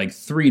updated like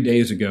 3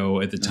 days ago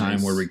at the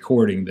time we're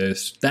recording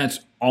this. That's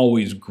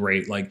always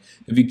great. Like,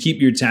 if you keep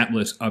your tap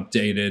list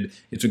updated,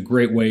 it's a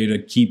great way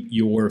to keep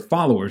your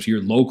followers,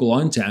 your local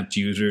Untappd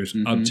users,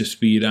 up to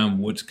speed on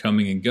what's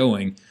coming and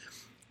going.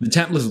 The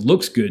tap list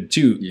looks good,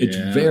 too. Yeah. It's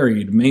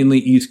varied, mainly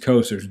East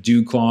Coast. There's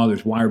Dew Claw,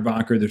 there's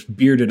Weyerbacher, there's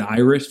Bearded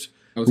Iris,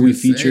 who we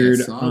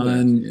featured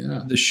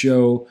on the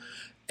show.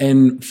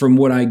 And from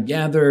what I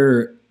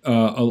gather,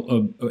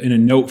 in a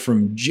note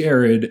from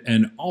Jared,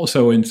 and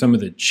also in some of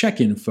the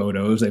check-in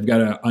photos, they've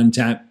got an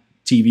Untappd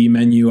TV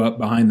menu up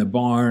behind the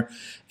bar,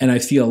 and I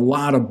see a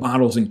lot of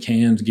bottles and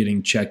cans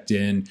getting checked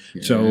in.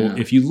 Yeah. So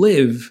if you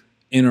live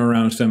in or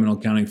around Seminole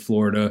County,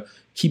 Florida,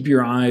 keep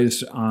your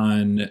eyes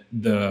on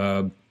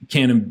the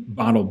Can and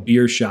Bottle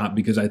Beer Shop,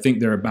 because I think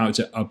they're about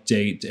to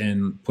update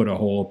and put a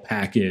whole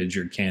package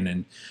or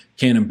can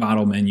and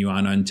bottle menu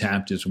on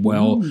Untappd as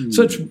well. Ooh.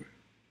 So it's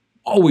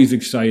always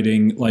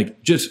exciting,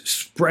 like just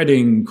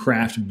spreading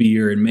craft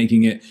beer and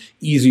making it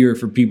easier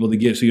for people to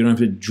get, so you don't have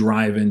to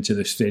drive into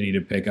the city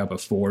to pick up a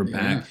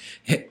 4-pack.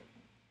 Yeah.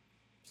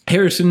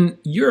 Harrison,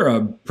 you're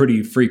a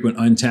pretty frequent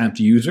Untappd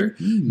user.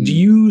 Do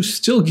you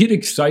still get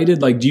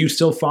excited? Like, do you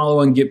still follow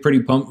and get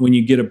pretty pumped when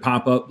you get a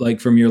pop-up like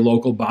from your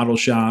local bottle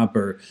shop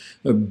or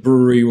a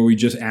brewery where we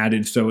just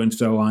added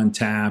so-and-so on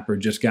tap or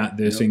just got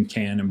this in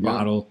can and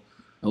bottle?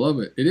 I love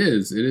it. It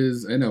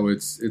is. I know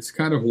it's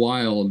kind of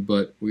wild,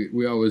 but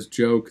we always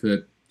joke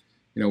that,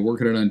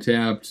 working at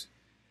Untappd,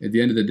 at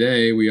the end of the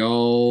day, we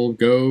all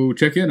go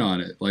check in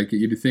on it. Like,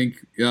 you'd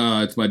think,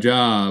 it's my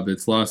job,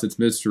 it's lost its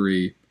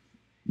mystery.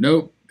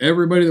 Nope.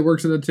 Everybody that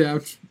works at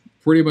Untappd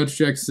pretty much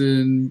checks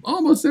in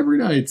almost every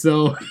night.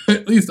 So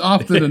at least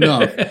often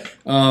enough,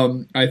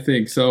 I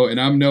think so. And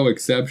I'm no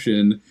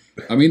exception.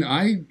 I mean,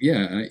 I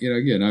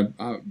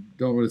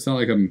don't want to sound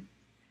like I'm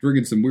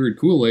drinking some weird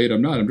Kool-Aid.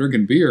 I'm not. I'm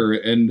drinking beer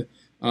and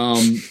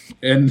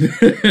and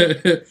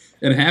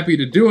happy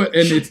to do it.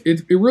 And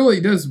it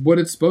really does what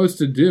it's supposed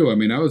to do. I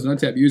mean, I was an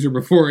Untappd user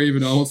before I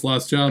even almost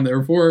lost John there,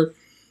 before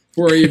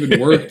I even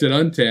worked at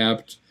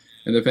Untappd.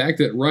 And the fact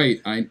that,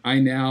 I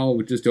now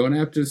just don't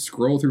have to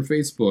scroll through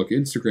Facebook,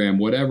 Instagram,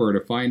 whatever, to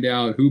find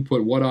out who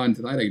put what on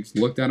tonight. I can just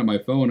look down at my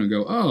phone and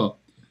go, oh,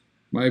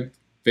 my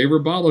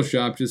favorite bottle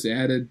shop just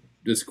added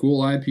this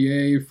cool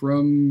IPA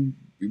from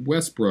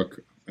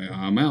Westbrook.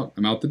 I'm out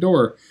the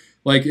door.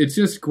 Like, it's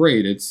just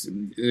great.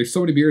 There's so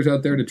many beers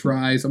out there to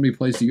try, so many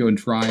places you go and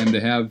try them, to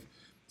have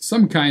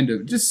some kind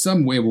of, just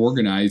some way of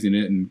organizing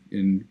it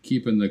and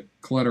keeping the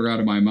clutter out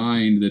of my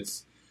mind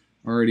that's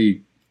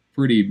already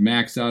pretty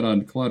maxed out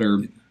on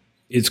clutter.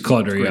 It's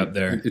cluttery up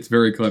there. It's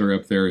very cluttery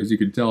up there, as you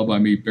can tell by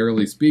me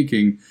barely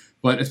speaking.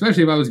 But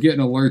especially if I was getting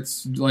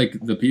alerts like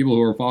the people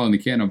who are following the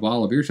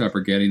Cannonball Beer Shop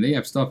are getting, they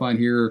have stuff on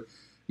here.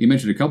 You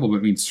mentioned a couple, but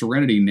I mean,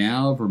 Serenity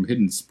Now from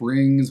Hidden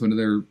Springs, one of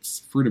their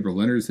Fruit of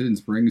Berliners, Hidden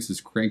Springs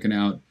is cranking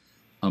out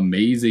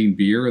amazing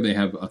beer. They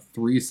have a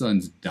Three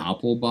Sons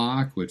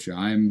Doppelbock, which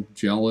I'm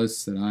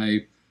jealous that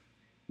I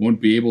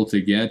won't be able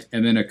to get.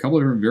 And then a couple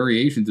of different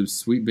variations of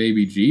Sweet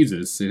Baby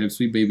Jesus. They have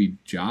Sweet Baby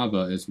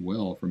Java as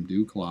well from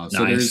Dewclaw.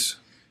 So nice.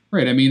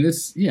 I mean,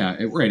 this, yeah,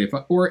 right.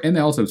 And they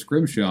also have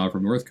Scrimshaw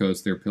from North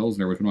Coast, their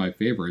Pilsner, which is one of my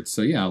favorites.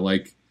 So yeah,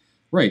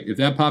 if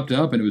that popped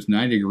up and it was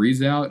 90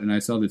 degrees out and I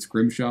saw that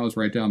Scrimshaw was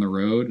right down the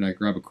road and I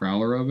grab a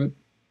crowler of it,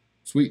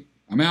 sweet,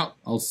 I'm out.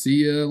 I'll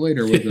see you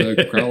later with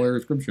a crowler or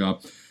Scrimshaw.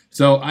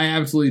 So I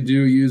absolutely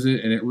do use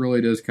it, and it really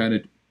does kind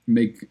of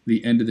make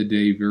the end of the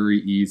day very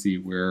easy,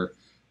 where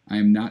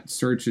I'm not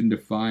searching to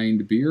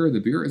find beer. The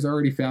beer has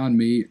already found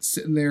me. It's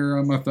sitting there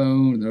on my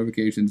phone, the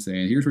notification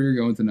saying, here's where you're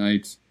going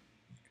tonight,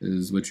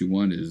 because what you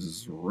want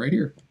is right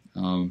here.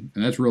 And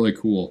that's really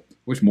cool. I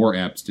wish more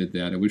apps did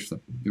that. I wish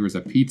there was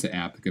a pizza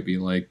app that could be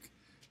like,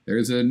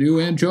 there's a new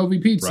anchovy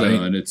pizza, right,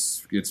 and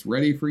it's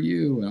ready for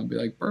you. And I'll be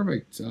like,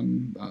 perfect.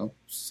 I'll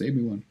save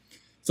me one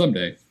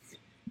someday.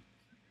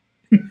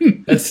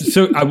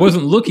 So I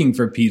wasn't looking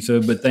for pizza,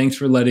 but thanks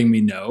for letting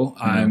me know.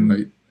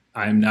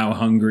 I'm now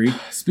hungry.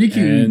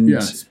 Speaking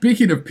of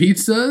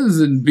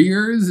pizzas and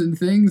beers and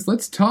things,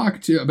 let's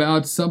talk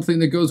about something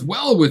that goes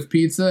well with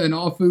pizza and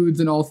all foods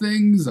and all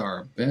things,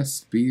 our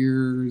best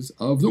beers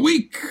of the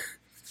week.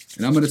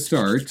 And I'm going to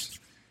start.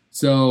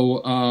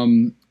 So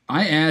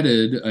I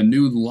added a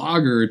new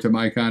lager to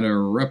my kind of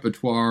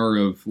repertoire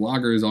of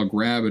lagers I'll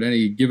grab at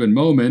any given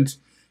moment.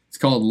 It's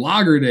called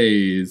Lager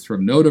Days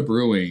from Noda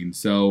Brewing.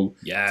 So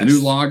yes, it's a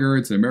new lager.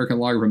 It's an American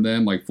lager from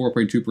them, like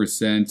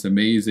 4.2%. It's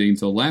amazing.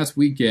 So last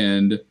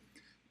weekend,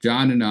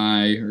 John and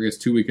I, or I guess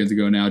 2 weekends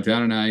ago now,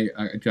 John and I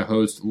to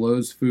host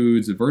Lowe's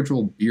Foods'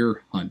 virtual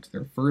beer hunt,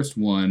 their first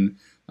one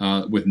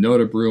with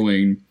Noda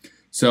Brewing.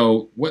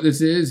 So what this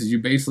is you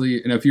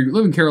basically, and if you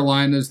live in the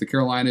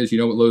Carolinas, you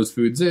know what Lowe's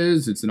Foods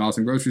is. It's an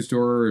awesome grocery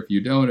store. If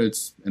you don't,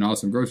 it's an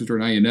awesome grocery store.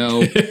 Now you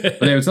know. But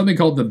they have something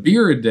called the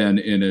Beer Den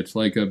in it,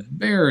 like a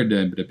bear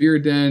den, but a beer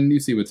den. You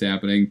see what's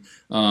happening.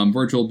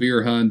 Virtual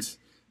beer hunt,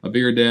 a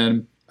beer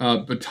den.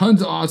 But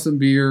tons of awesome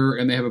beer,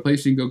 and they have a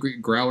place you can go get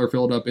growler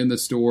filled up in the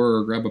store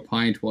or grab a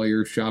pint while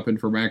you're shopping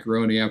for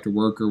macaroni after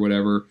work or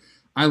whatever.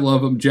 I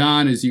love them.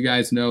 John, as you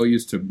guys know,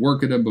 used to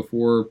work at them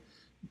before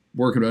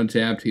working at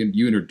Untappd.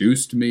 You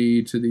introduced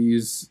me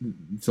to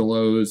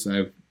Lowe's. I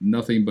have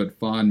nothing but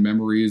fond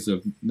memories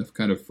of the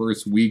kind of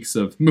first weeks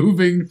of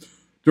moving to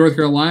North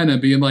Carolina,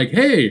 being like,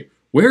 hey,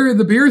 where are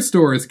the beer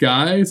stores,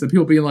 guys? And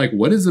people being like,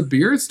 what is a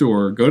beer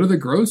store? Go to the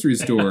grocery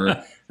store.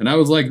 And I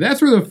was like,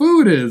 that's where the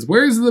food is.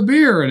 Where's the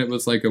beer? And it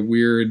was like a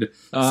weird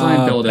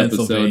Seinfeld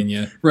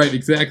episode. Right,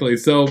 exactly.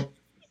 So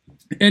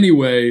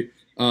anyway,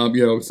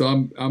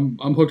 so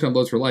I'm hooked on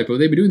Lowe's for life. But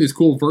they've been doing these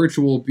cool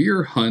virtual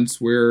beer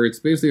hunts where it's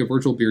basically a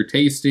virtual beer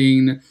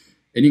tasting,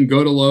 and you can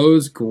go to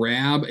Lowe's,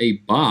 grab a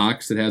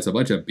box that has a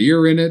bunch of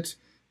beer in it,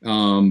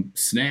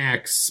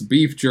 snacks,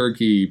 beef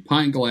jerky,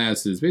 pint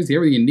glasses, basically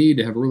everything you need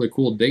to have a really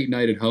cool date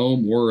night at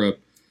home, or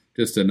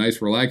just a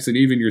nice relaxing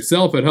evening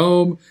yourself at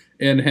home,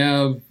 and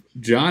have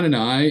John and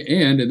I,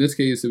 and in this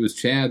case it was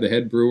Chad, the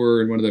head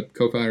brewer and one of the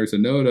co-founders of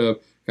Noda,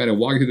 kind of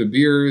walk through the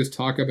beers,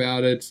 talk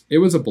about it. It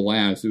was a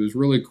blast. It was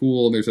really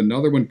cool. And there's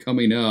another one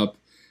coming up.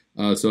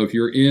 So if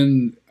you're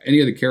in any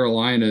of the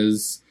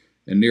Carolinas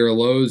and near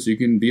Lowe's, you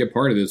can be a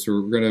part of this. So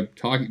we're going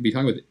to be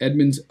talking with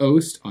Edmunds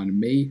Oast on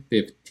May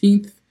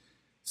 15th.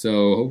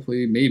 So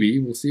hopefully, maybe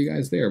we'll see you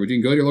guys there. But you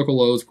can go to your local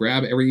Lowe's,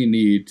 grab everything you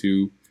need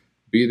to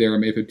be there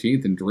on May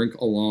 15th and drink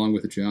along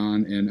with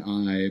John and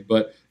I.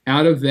 But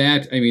out of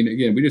that, I mean,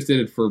 again, we just did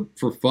it for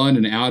fun.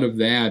 And out of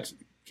that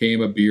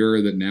came a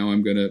beer that now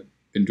I'm going to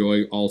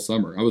enjoy all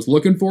summer. I was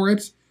looking for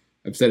it.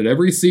 I've said it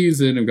every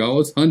season. I'm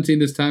always hunting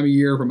this time of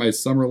year for my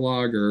summer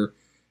lager.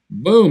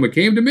 Boom! It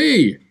came to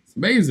me. It's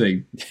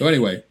amazing. So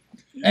anyway,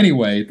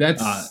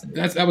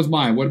 that was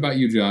mine. What about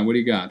you, John? What do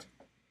you got?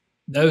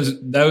 That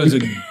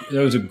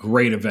was a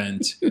great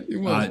event. It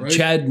was, right?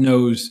 Chad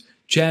knows.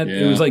 Chad, yeah.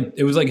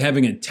 It was like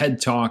having a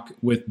TED Talk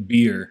with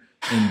beer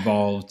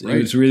involved. Right.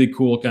 It was really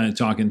cool, kind of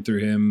talking through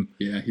him.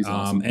 Yeah, he's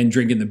awesome. And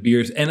drinking the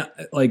beers. And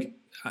like,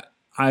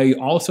 I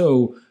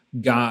also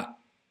got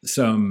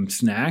some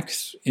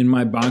snacks in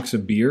my box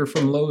of beer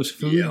from Lowe's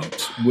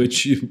Foods,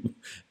 which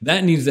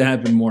that needs to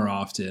happen more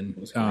often.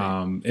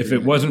 If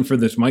it wasn't for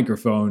this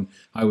microphone,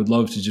 I would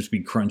love to just be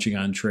crunching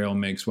on trail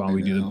mix while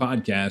we do the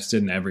podcast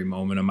in every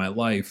moment of my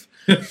life.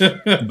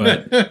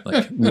 But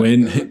like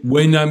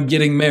when I'm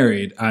getting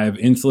married, I have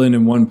insulin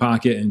in one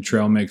pocket and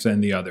trail mix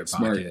in the other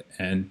pocket.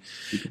 And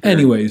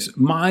anyways,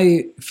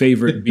 my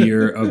favorite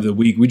beer of the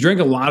week, we drank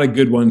a lot of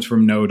good ones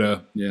from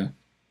Noda. Yeah.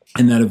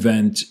 In that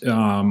event, they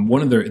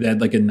had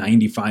like a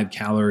 95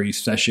 calorie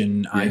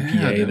session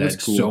IPA that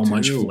had so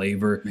much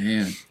flavor.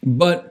 Man.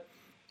 But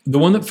the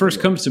one that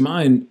first comes to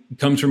mind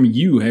comes from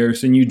you,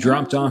 Harrison. You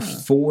dropped off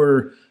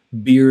 4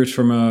 beers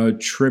from a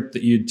trip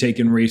that you'd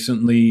taken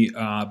recently.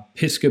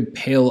 Pisgah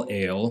Pale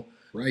Ale.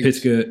 Right.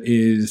 Pisgah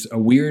is a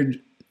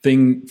weird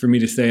thing for me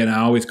to say, and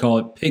I always call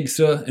it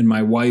Pigsa, and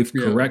my wife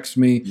corrects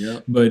me. Yeah.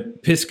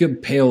 But Pisgah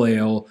Pale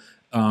Ale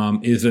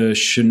is a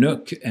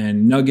Chinook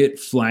and Nugget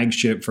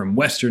flagship from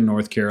Western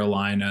North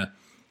Carolina.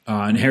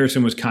 And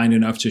Harrison was kind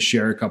enough to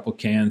share a couple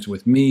cans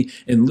with me.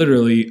 And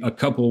literally a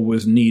couple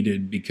was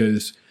needed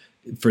because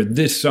for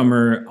this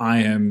summer, I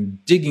am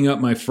digging up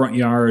my front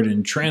yard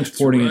and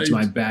transporting it to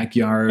my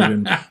backyard.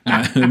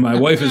 And my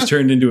wife has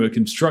turned into a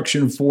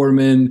construction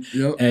foreman.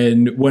 Yep.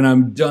 And when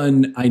I'm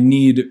done, I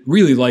need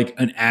really like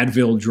an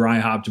Advil dry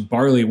hopped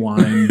barley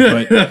wine.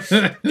 But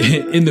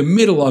in the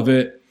middle of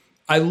it,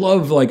 I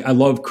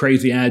love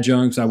crazy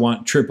adjuncts. I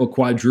want triple,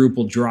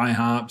 quadruple dry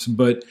hops,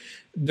 but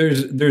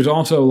there's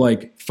also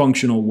like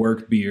functional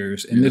work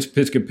beers. And this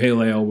Pisgah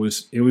Pale Ale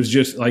was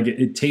just like,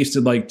 it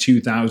tasted like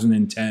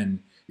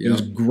 2010. It was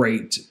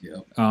great.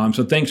 Yeah.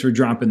 So thanks for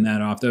dropping that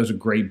off. That was a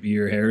great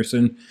beer,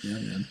 Harrison. Yeah,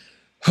 man.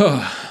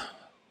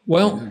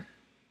 Well,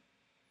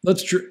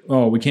 let's drink.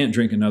 Oh, we can't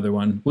drink another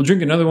one. We'll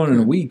drink another one in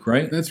a week,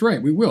 right? That's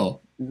right. We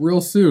will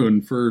real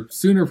soon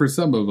sooner for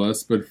some of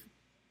us, but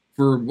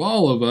for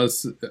all of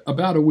us,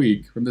 about a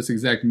week from this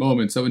exact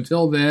moment. So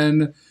until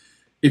then,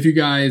 if you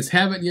guys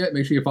haven't yet,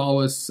 make sure you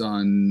follow us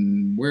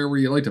on wherever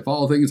you like to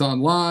follow things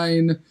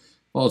online.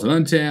 Follow us on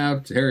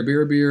Untapped, Harry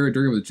Beer,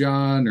 Drinking with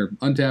John, or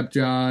Untapped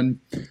John.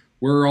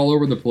 We're all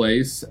over the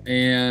place.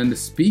 And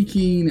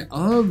speaking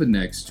of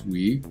next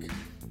week,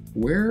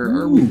 where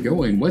are we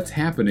going? What's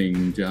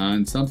happening,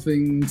 John?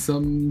 Something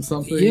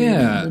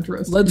yeah.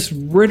 interesting?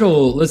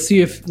 Let's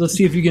see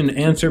if you can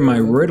answer my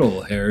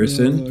riddle,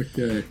 Harrison.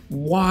 Okay.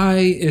 Why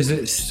is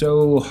it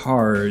so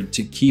hard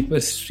to keep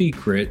a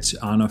secret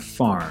on a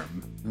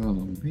farm?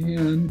 Oh,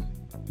 man.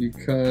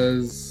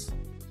 Because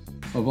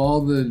of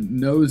all the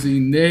nosy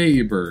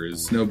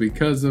neighbors. No,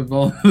 because of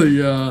all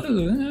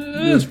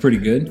the... That's pretty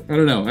good. I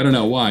don't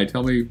know. Why?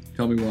 Tell me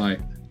why.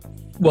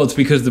 Well, it's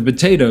because the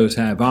potatoes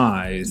have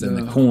eyes and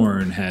the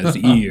corn has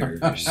ears.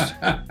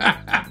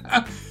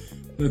 That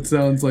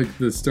sounds like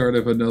the start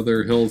of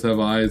another Hills Have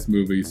Eyes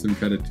movie. Some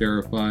kind of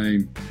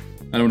terrifying...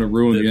 I don't want to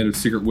ruin the end of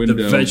Secret Window.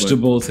 The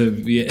vegetables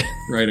have... Yeah.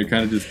 Right, it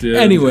kind of just did.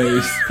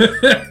 Anyways,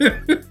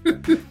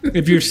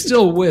 if you're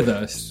still with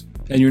us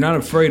and you're not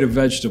afraid of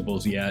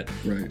vegetables yet,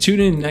 tune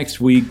in next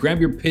week, grab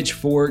your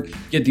pitchfork,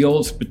 get the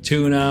old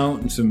spittoon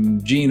out and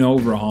some jean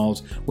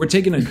overhauls. We're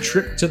taking a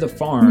trip to the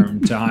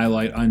farm to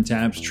highlight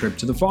Untapped's Trip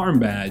to the Farm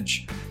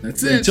badge.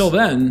 That's it. Until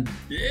then...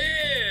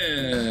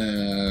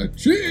 Yeah!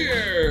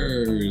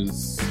 Cheers!